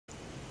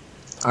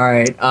All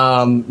right.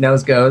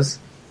 Nose goes.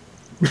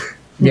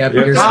 Yep.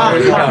 You're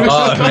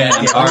Oh man.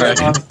 All right.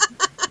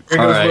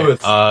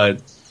 Lewis.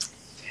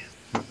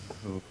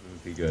 Who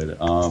would be good?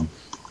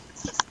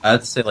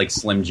 I'd say like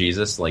Slim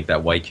Jesus, like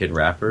that white kid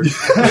rapper. Like,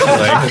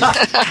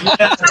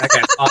 that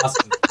guy's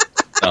awesome.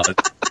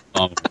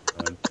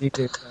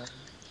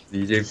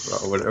 DJ,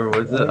 whatever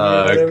was it?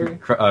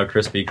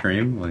 Krispy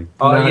Kreme, like.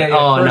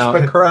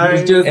 Krispy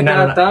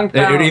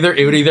Kreme.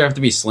 It would either have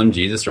to be Slim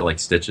Jesus or like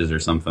Stitches or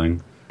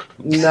something.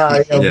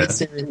 No, you're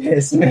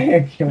serious,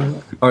 man.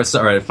 Oh,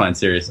 sorry, fine,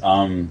 serious.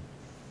 Oh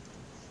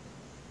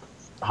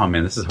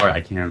man, this is hard.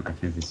 I can't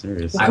be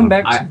serious. Come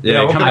back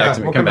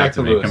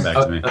to me.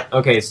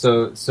 Okay,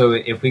 so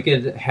if we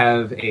could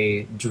have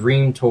a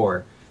dream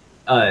tour,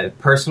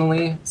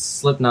 personally,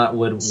 Slipknot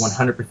would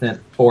 100%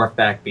 fourth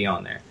back be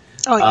on there.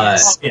 Oh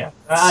yes,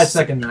 I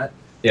second that.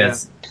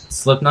 Yes, yeah.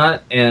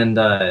 Slipknot, and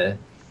I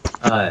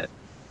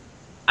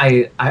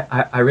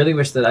really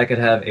wish that I could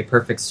have a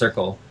Perfect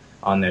Circle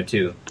on there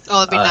too.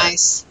 Oh, it'd be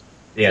nice.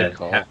 Yeah,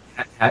 cool.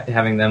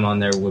 Having them on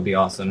there would be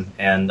awesome,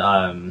 and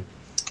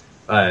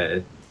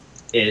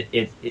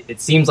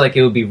it seems like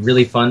it would be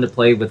really fun to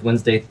play with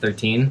Wednesday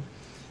 13.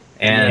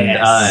 And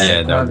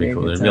yeah, that would be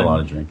cool. There'd be a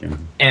lot of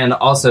drinking. And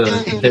also,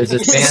 there's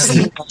this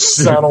band.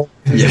 Subtle.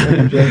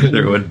 Yeah,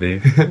 there would be.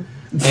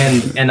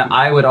 And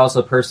I would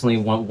also personally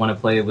want to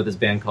play with this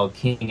band called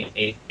King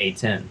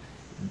 810.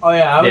 Oh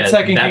yeah, I would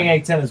second King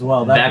 810 as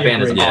well. That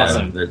band is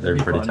awesome. They're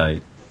pretty fun.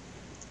 Tight.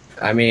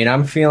 I mean,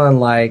 I'm feeling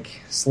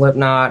like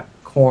Slipknot,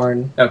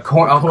 Korn.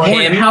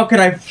 Him. How could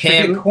I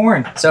forget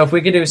Korn? So if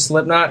we could do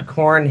Slipknot,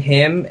 Korn,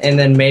 him, and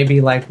then maybe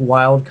like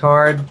wild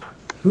card.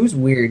 Who's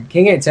weird?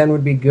 King 810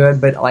 would be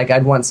good, but like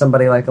I'd want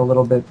somebody like a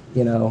little bit,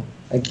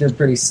 like they're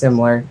pretty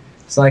similar.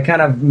 So I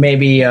kind of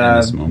maybe.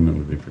 This moment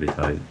would be pretty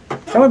tight.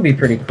 That would be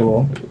pretty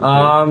cool.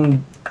 I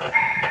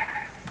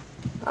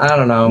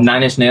don't know.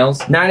 9 Inch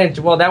Nails. 9 Inch.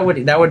 Well, that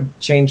would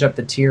change up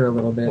the tier a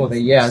little bit. Well,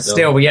 but yeah,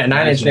 still,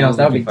 9 Inch Nails.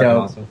 That would be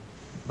dope. Awesome.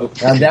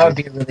 That would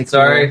be really cool.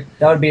 Sorry.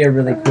 That would be a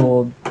really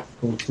cool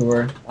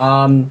tour.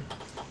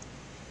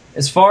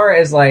 As far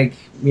as like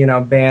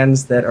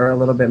bands that are a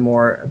little bit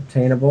more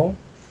obtainable,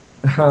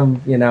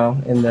 in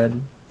the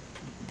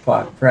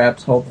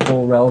perhaps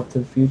hopeful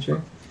relative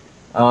future.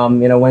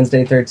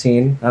 Wednesday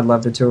 13. I'd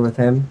love to tour with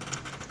him.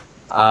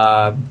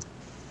 There's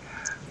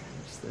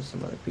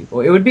some other people.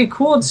 It would be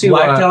cool to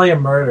Black Dahlia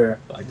Murder.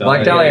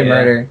 Black Dahlia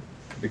Murder.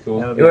 Be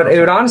cool. It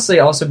would honestly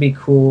also be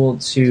cool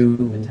to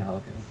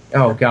Metallica.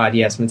 Oh god,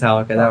 yes,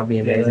 Metallica. That would be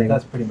amazing.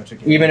 That's pretty much a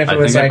game. Even if it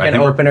was like an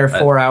opener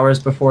 4 hours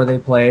before they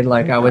played,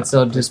 like I would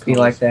still just be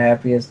like the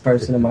happiest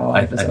person in my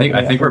life. I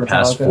think we're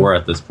past 4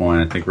 at this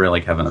point. I think we're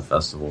like having a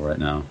festival right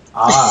now.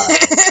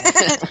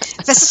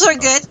 Festivals are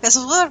good.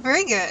 Festivals are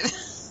very good.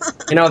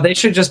 They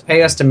should just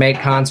pay us to make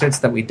concerts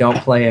that we don't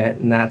play at,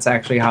 and that's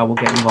actually how we'll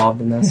get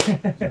involved in this.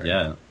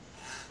 Yeah.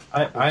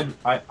 I'd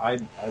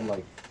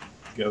like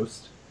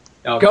Ghost.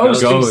 Oh,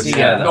 Ghost.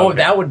 Yeah. Oh,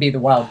 that would be the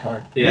wild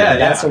card. Yeah,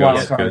 that's the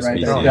wild card Ghost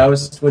right there. yeah.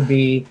 Ghost would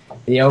be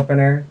the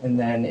opener, and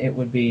then it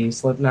would be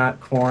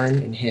Slipknot, Korn,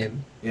 and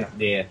him. Yeah.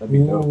 That'd be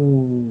dope.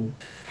 Ooh.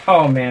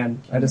 Oh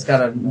man, I just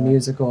got a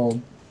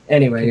musical.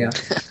 Anyway, yeah.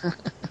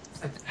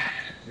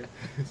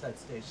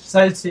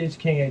 Side stage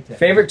King 810.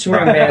 Favorite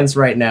touring bands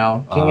right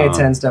now. King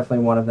 810 is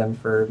definitely one of them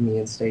for me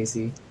and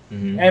Stacy.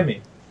 Mm-hmm. And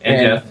me.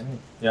 And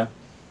Jeff. Yeah.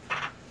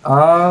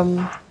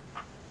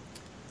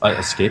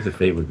 Escape the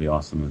Fate would be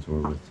awesome as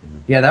well with too.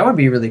 Yeah, that would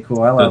be really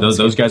cool. I love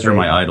those guys were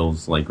my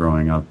idols, like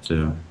growing up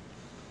too.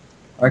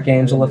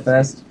 Arkangela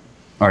Fest.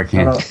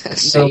 Arkangela.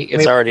 See,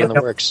 it's already in the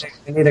works.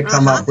 We need to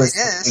come up with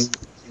something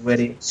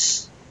witty.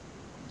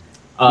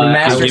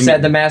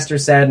 The Master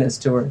Sadness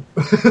tour.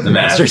 The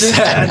Master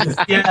Sadness.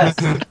 Yes.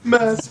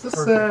 Master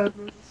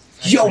Sadness.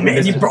 Yo,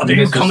 man, you brother,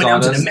 you're coming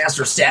out to the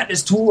Master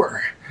Sadness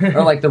tour.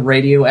 Or like the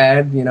radio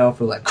ad,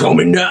 for like,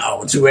 coming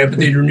now to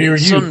amphitheater near you.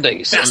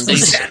 Sunday.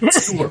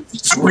 Sadness tour.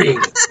 Ring.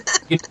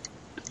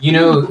 You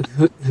know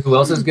who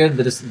else is good?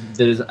 That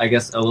is, I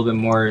guess, a little bit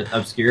more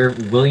obscure.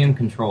 William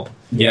Control.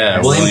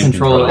 Yeah, William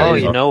Control. Oh,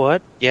 you know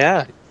what?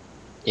 Yeah.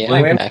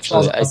 William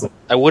actually,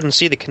 I wouldn't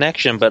see the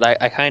connection, but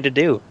I kind of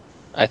do.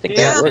 I think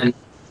that would.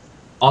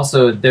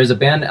 Also, there's a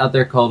band out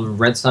there called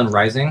Red Sun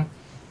Rising.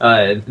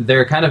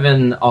 They're kind of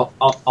an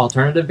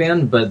alternative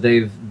band, but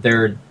they're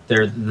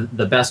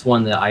the best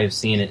one that I've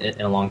seen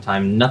in a long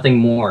time. Nothing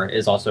More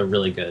is also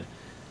really good.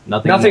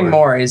 Nothing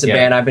More is a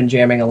band I've been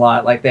jamming a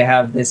lot. Like they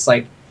have this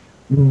like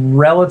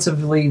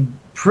relatively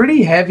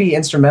pretty heavy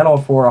instrumental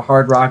for a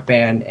hard rock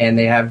band, and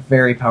they have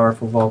very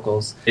powerful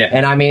vocals. Yeah.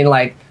 And I mean,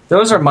 like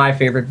those are my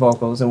favorite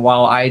vocals. And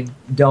while I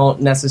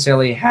don't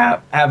necessarily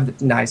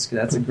have nice,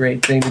 that's a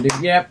great thing to do.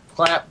 Yep,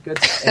 clap, good.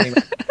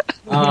 Anyway,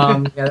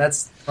 yeah,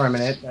 that's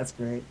permanent. That's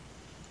great.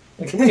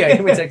 Yeah,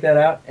 can we take that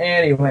out?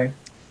 Anyway,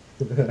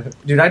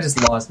 dude, I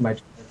just lost my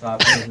train of thought.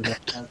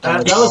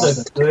 That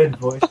was a good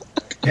voice.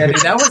 Yeah,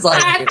 dude, that was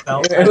like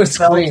it was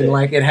clean.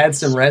 Like it had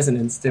some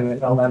resonance to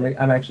it.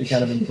 I'm actually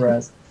kind of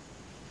impressed.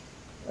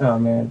 Oh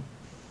man.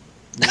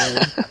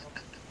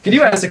 Could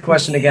you ask a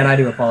question again? I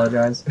do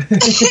apologize.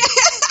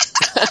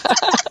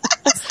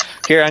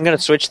 Here, I'm going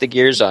to switch the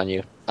gears on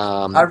you.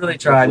 I really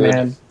tried,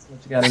 man. That's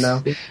what you gotta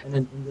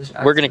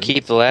know. We're going to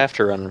keep the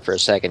laughter running for a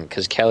second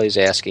because Kelly's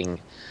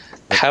asking,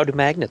 how do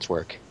magnets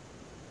work?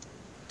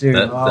 Dude,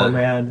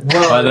 man.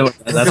 By the way,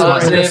 that's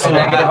positive and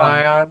negative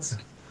ions,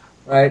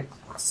 right?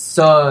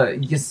 So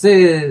you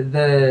see,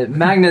 the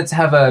magnets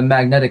have a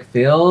magnetic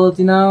field,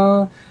 you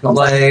know,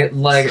 like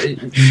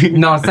you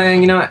know what I'm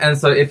saying, you know. And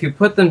so if you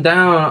put them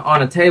down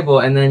on a table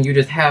and then you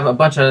just have a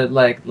bunch of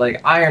like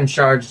iron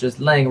shards just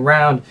laying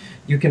around,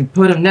 you can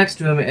put them next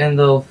to them and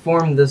they'll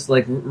form this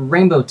like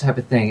rainbow type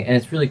of thing, and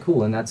it's really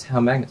cool. And that's how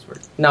magnets work.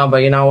 No,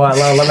 but you know what?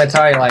 Let me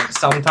tell you, like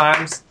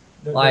sometimes.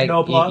 Like no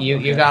applause?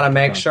 you gotta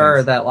make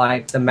sure that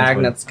like the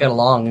magnets get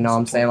along, you know what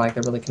I'm saying? Like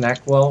they really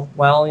connect well,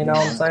 you know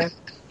what I'm saying?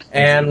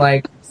 And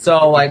like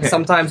so like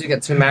sometimes you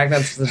get two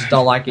magnets that just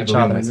don't like each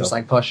other and just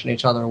like pushing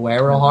each other away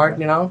real hard,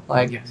 you know?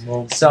 Like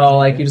so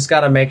like you just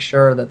gotta make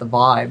sure that the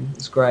vibe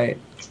is great.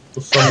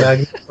 Some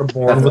magnets are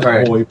born with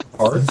boy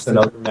parts, and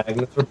other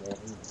magnets are born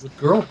with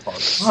girl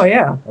parts. Oh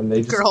yeah. And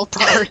they just Girl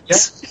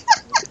parts.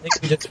 I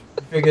think we just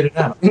figured it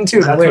out.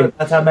 Dude, wait.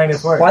 That's how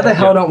magnets work. Why the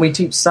hell don't we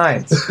teach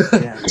science?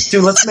 Yeah.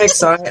 Dude, let's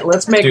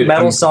make Dude,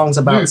 metal songs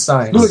about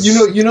science. Look,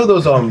 you know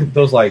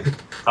those like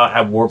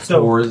have warp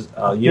tours.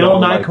 You know,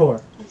 like,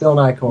 Bill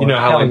Nycor. you know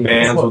how Hell like yeah.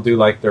 bands will do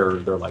like their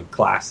like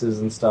classes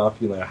and stuff.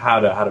 You know how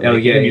to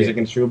make yeah, the music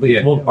instrument.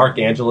 Yeah. Well,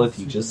 Arkangela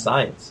teaches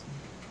science.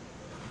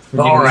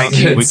 All right,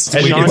 kids.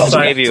 Sean just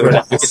gave you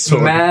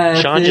Math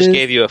Sean just is-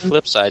 gave you a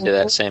flip side to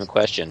that same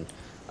question.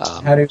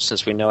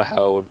 Since we know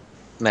how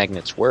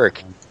magnets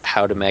work,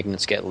 how do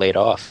magnets get laid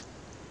off?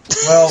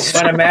 Well,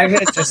 when a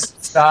magnet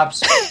just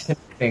stops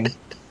connecting,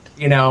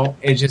 you know,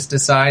 it just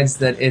decides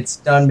that it's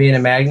done being a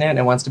magnet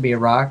and wants to be a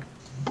rock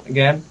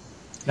again.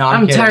 No,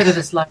 I'm kidding. tired of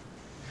this life.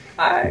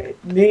 I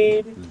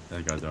need.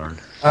 That got dark.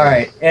 All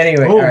right.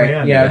 Anyway, Oh all right.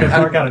 man, Yeah.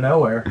 dark out of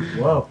nowhere.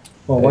 Whoa.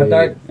 Well, what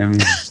dark? I mean,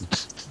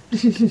 I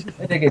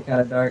think it's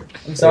kind of dark.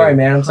 I'm sorry,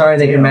 man. I'm sorry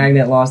that your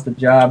magnet lost the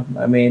job.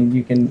 I mean,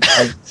 you can.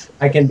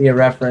 I can be a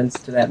reference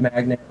to that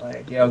magnet.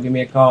 Like, yo, give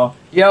me a call.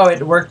 Yo,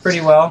 it worked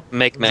pretty well.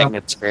 Make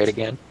magnets great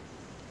again.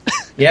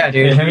 Yeah,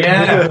 dude.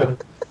 Yeah.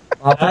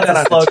 I'll put That's that a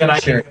on slogan a I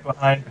can t-shirt. get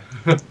behind.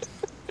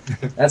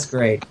 That's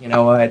great. You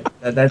know what?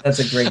 That's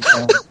a great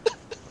song.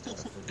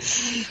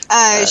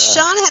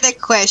 Sean had a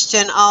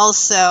question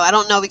also. I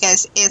don't know if you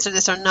guys answered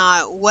this or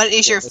not. What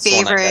is your this one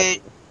I got.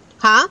 favorite?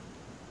 Huh?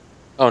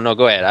 Oh no,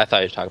 go ahead. I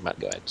thought you were talking about.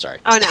 Go ahead. Sorry.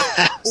 Oh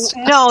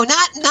no, no,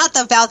 not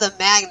about the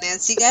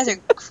magnets. You guys are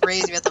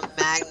crazy about the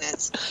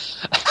magnets.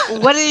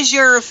 What is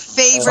your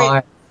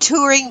favorite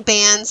touring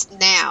bands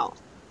now?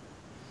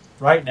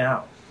 Right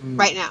now.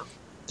 Right now,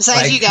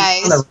 besides Like, you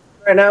guys. on the-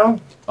 right now,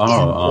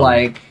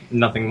 like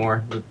Nothing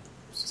more.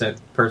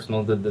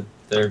 Personal.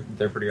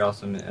 They're pretty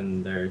awesome,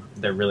 and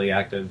they're really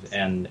active,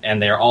 and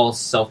they're all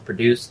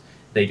self-produced.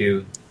 They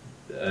do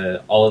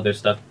all of their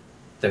stuff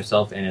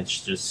themselves, and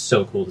it's just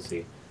so cool to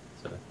see.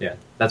 So yeah,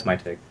 that's my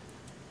take.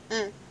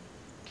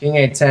 King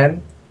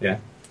A10. Yeah.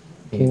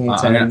 King I'm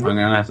A10.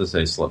 gonna have to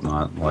say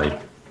Slipknot. Like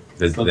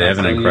they have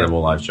an incredible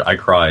live show. I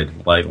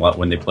cried like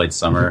when they played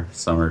Summer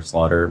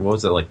Slaughter. What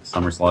was it like?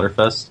 Summer Slaughter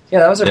Fest. Yeah,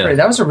 that was a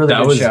really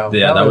good show.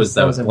 Yeah, that was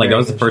a the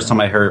very first good time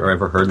show. I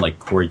ever heard like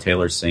Corey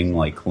Taylor sing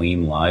like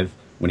clean live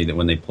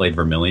when they played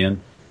Vermilion,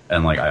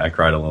 and like I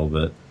cried a little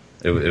bit.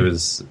 It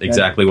was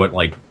exactly what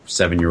like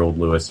 7-year-old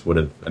Lewis would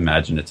have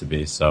imagined it to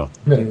be. So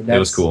Dude, it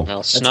was cool.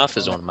 Well, Snuff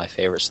is one of my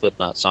favorite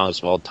Slipknot songs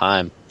of all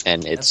time,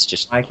 and it's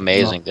just I-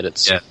 amazing that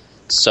it's Yeah.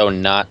 so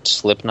not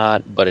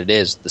Slipknot, but it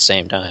is at the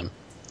same time.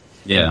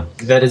 Yeah.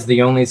 That is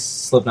the only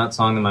Slipknot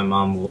song that my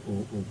mom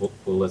will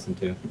listen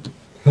to.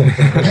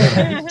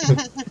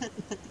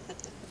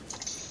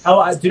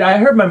 Dude, I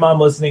heard my mom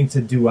listening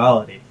to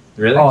Duality.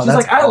 Really? Oh, She's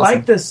that's like, I awesome.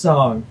 like this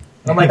song.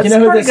 I'm like, you That's know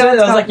who pretty this is? good.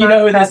 I was like, you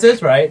know who That's- this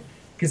is, right?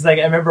 Because like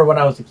I remember when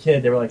I was a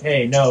kid, they were like,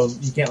 hey, no,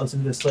 you can't listen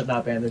to this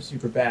Slipknot band. They're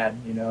super bad.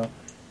 You know,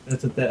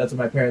 that's what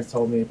my parents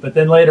told me. But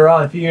then later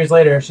on, a few years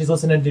later, she's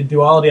listening to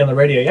Duality on the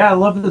radio. Yeah, I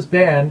love this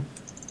band.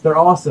 They're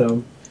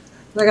awesome.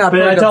 They got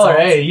But I pretty tell her, good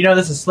songs. hey, you know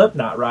this is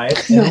Slipknot,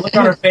 right? And the look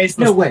on her face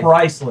was No way.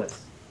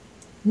 priceless.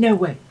 No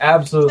way.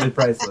 Absolutely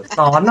priceless.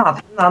 No,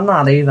 I'm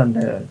not even,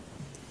 dude.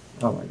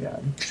 Oh my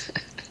god.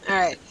 All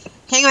right.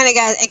 Hang on,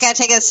 guys. I gotta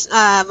take us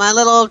my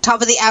little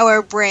top of the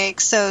hour break,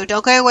 so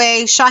don't go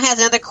away. Sean has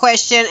another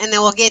question, and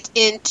then we'll get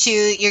into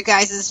your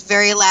guys'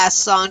 very last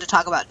song to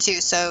talk about too.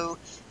 So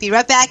be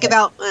right back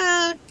about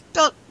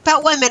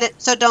 1 minute.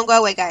 So don't go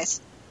away,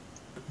 guys.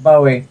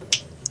 Bowie.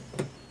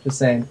 Just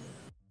saying.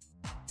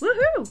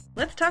 Woohoo!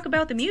 Let's Talk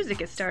About the Music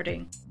is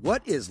starting.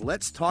 What is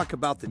Let's Talk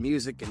About the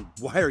Music, and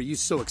why are you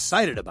so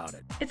excited about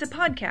it? It's a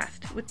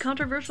podcast with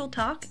controversial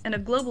talk and a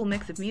global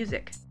mix of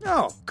music.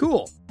 Oh,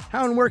 cool.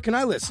 How and where can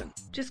I listen?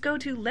 Just go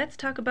to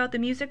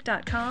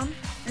letstalkaboutthemusic.com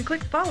and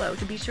click follow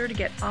to be sure to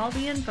get all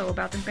the info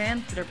about the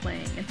bands that are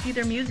playing and see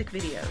their music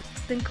videos.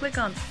 Then click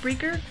on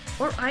Spreaker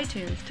or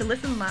iTunes to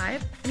listen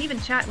live and even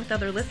chat with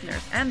other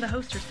listeners and the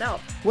host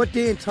herself. What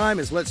day and time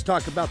is Let's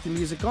Talk About the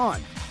Music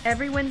on?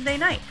 Every Wednesday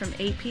night from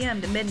 8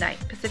 p.m. to midnight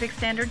Pacific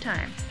Standard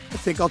Time. I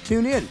think I'll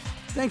tune in.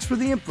 Thanks for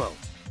the info.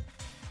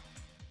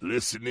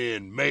 Listen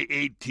in May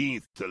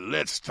 18th to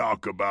Let's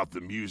Talk About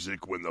the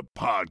Music, when the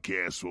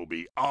podcast will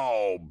be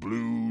all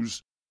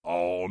blues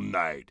all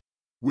night,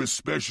 with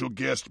special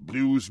guest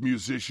blues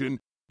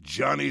musician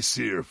Johnny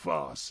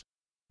Searfoss.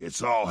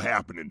 It's all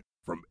happening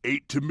from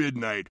 8 to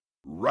midnight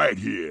right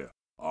here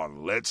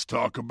on Let's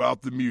Talk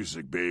About the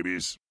Music,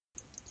 babies.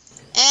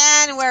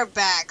 And we're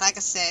back. Like I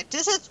said,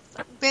 this has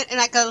been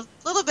like a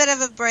little bit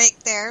of a break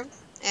there.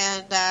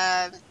 And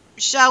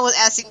Sean was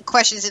asking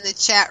questions in the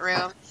chat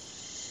room.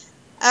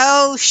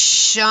 Oh,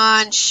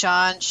 Sean.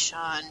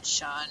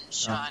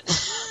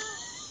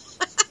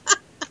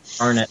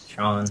 Arnett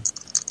Sean.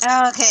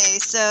 Okay,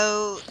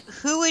 so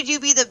who would you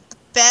be the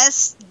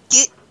best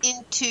get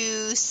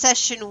into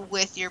session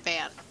with your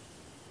band?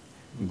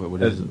 What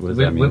does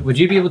that mean? Would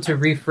you be able to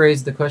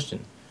rephrase the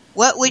question?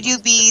 What would you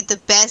be the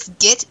best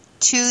get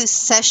to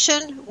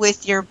session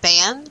with your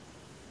band?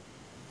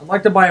 I'd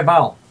like to buy a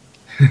vowel.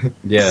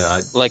 Yeah,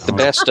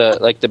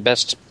 the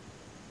best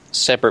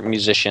separate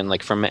musician,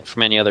 like from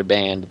any other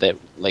band that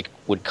like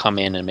would come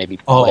in and maybe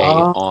play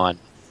on.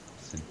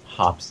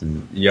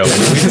 Hobson. Yo,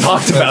 we've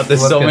talked about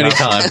this so many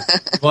times.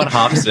 What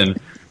Hobson?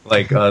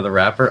 Like the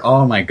rapper?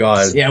 Oh my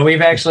god. Yeah,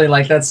 we've actually,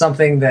 like, that's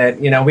something that,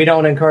 we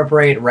don't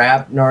incorporate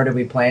rap, nor do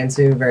we plan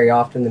to very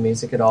often, the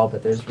music at all,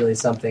 but there's really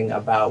something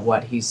about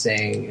what he's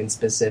saying in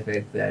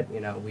specific that,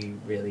 we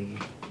really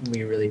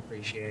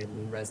appreciate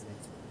and resonates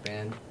with the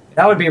band.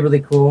 That would be really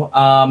cool.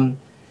 I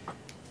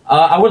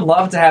would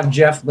love to have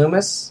Jeff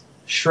Loomis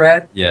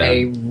shred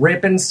a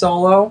ripping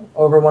solo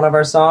over one of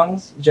our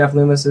songs. Jeff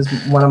Loomis is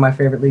one of my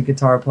favorite lead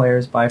guitar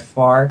players by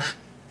far.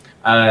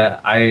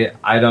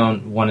 I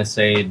don't want to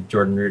say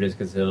Jordan Rudess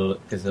because he'll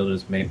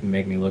just make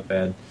me look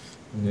bad.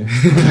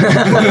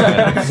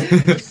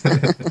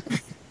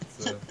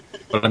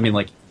 But I mean,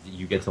 like,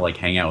 you get to like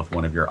hang out with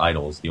one of your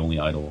idols, the only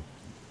idol,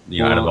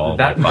 out of all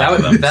that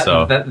five of them.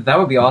 So that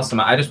would be awesome.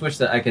 I just wish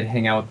that I could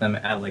hang out with them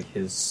at like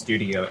his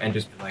studio and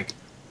just be like.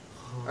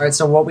 All right,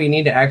 so what we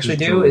need to actually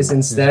do is,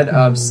 instead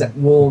of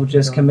we'll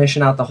just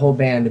commission out the whole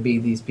band to be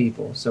these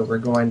people. So we're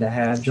going to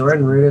have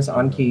Jordan Rudess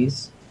on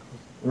keys.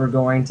 We're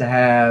going to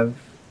have.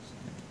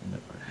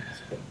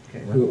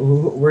 Okay,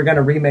 we're going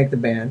to remake the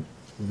band.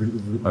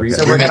 Okay.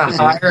 So we're going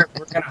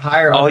to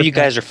hire. All you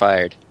guys are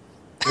fired.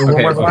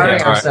 We're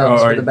firing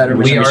ourselves for the better.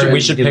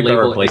 We should pick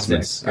our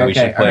replacements. Okay, we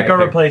should pick our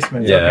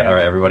replacements. Yeah. Okay. All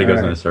right. Everybody goes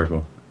in a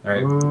circle. All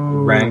right.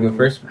 Ryan, go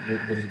first. We'll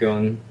just go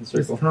in the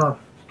circle. It's tough.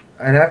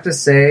 I'd have to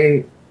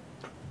say.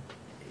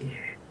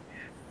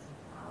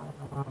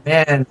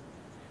 Man,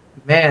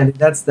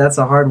 that's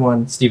a hard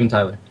one. Steven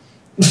Tyler.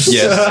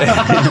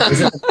 Yes.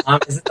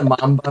 Is it the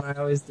mom bun I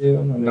always do?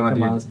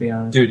 Let's be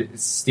honest. Dude,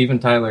 Steven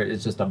Tyler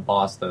is just a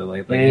boss though.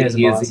 He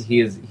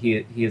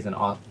is an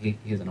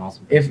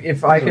awesome.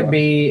 If I could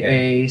be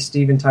a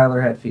Steven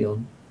Tyler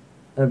Hetfield,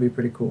 that'd be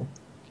pretty cool.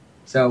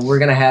 So we're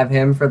gonna have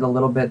him for the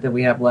little bit that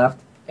we have left,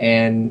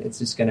 and it's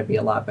just gonna be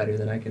a lot better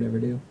than I could ever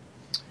do.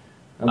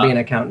 I'll be an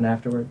accountant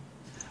afterward.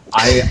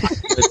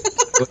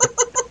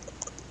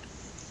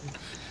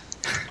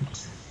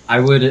 I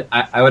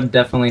would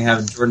definitely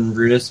have Jordan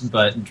Rudess,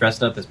 but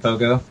dressed up as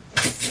Pogo.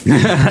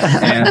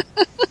 And,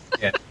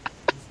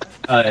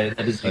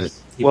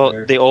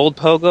 well, the old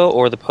Pogo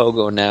or the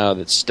Pogo now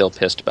that's still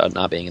pissed about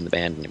not being in the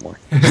band anymore?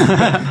 Dude,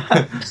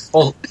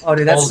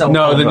 that's so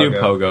no, old. the new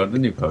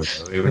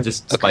Pogo. It would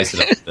just spice it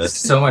up a bit.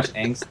 So much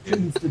angst,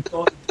 dude.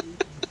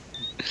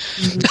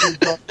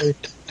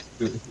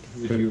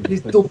 He's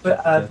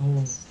stupid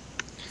asshole.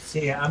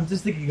 See, I'm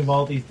just thinking of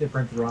all these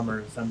different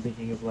drummers. I'm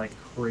thinking of like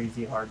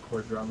crazy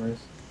hardcore drummers.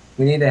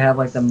 We need to have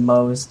like the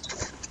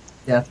most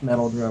death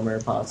metal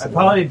drummer possible. I'd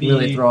probably be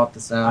really throw off the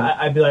sound.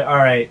 I'd be like, all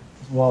right,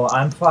 well,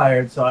 I'm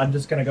fired, so I'm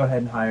just gonna go ahead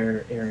and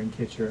hire Aaron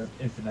Kitcher of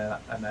Infinite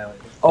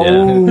Annihilator.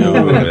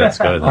 That's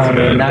good. That's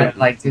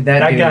good. Dude,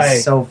 that dude guy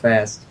is so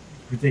fast.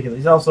 Ridiculous.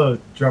 He's also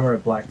drummer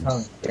of Black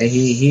Tongue. Yeah,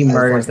 he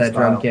murders that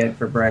drum kit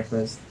for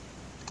breakfast.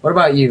 What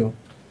about you?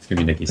 It's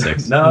gonna be Nikki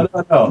Sixx. No.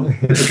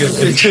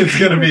 It's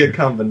gonna be a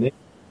combination.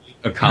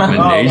 A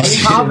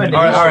combination. All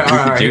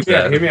right. Do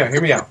that.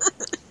 Hear me out.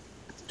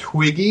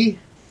 Twiggy,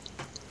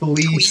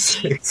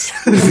 Fleece.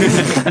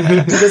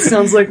 This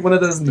sounds like one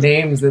of those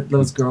names that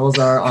those girls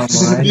are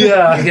online.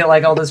 Yeah. You get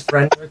like all those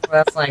friend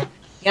requests, like,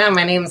 yeah,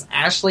 my name's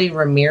Ashley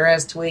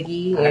Ramirez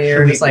Twiggy. And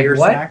you're just like,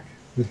 what?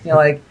 You're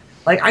like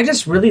I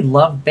just really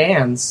love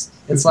bands.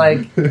 It's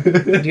like,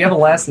 do you have a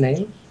last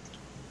name?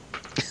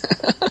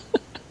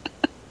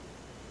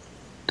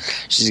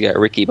 She's got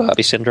Ricky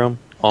Bobby syndrome.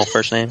 All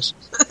first names.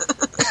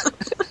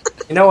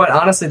 You know what?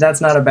 Honestly, that's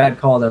not a bad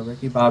call, though.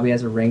 Ricky Bobby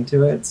has a ring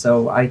to it,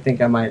 so I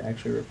think I might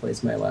actually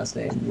replace my last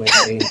name with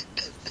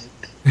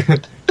a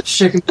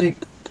chicken big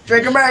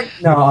drink her back.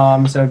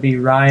 No, so it'd be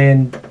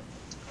Ryan.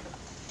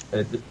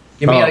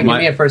 Give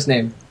me a first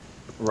name.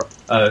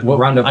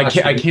 Rondo. I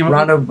came up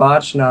Rondo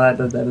Botch. No, that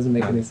doesn't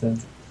make any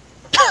sense.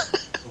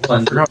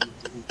 Who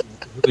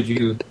would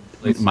you?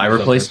 My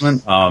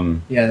replacement?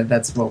 Yeah,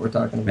 that's what we're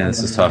talking about. Man,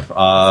 this is tough. It's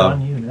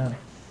on you now.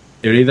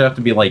 It would either have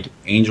to be like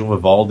Angel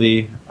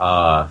Vivaldi.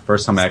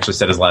 First time I actually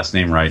said his last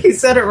name right. He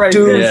said it right.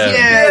 Dude,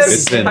 yes.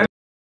 It's been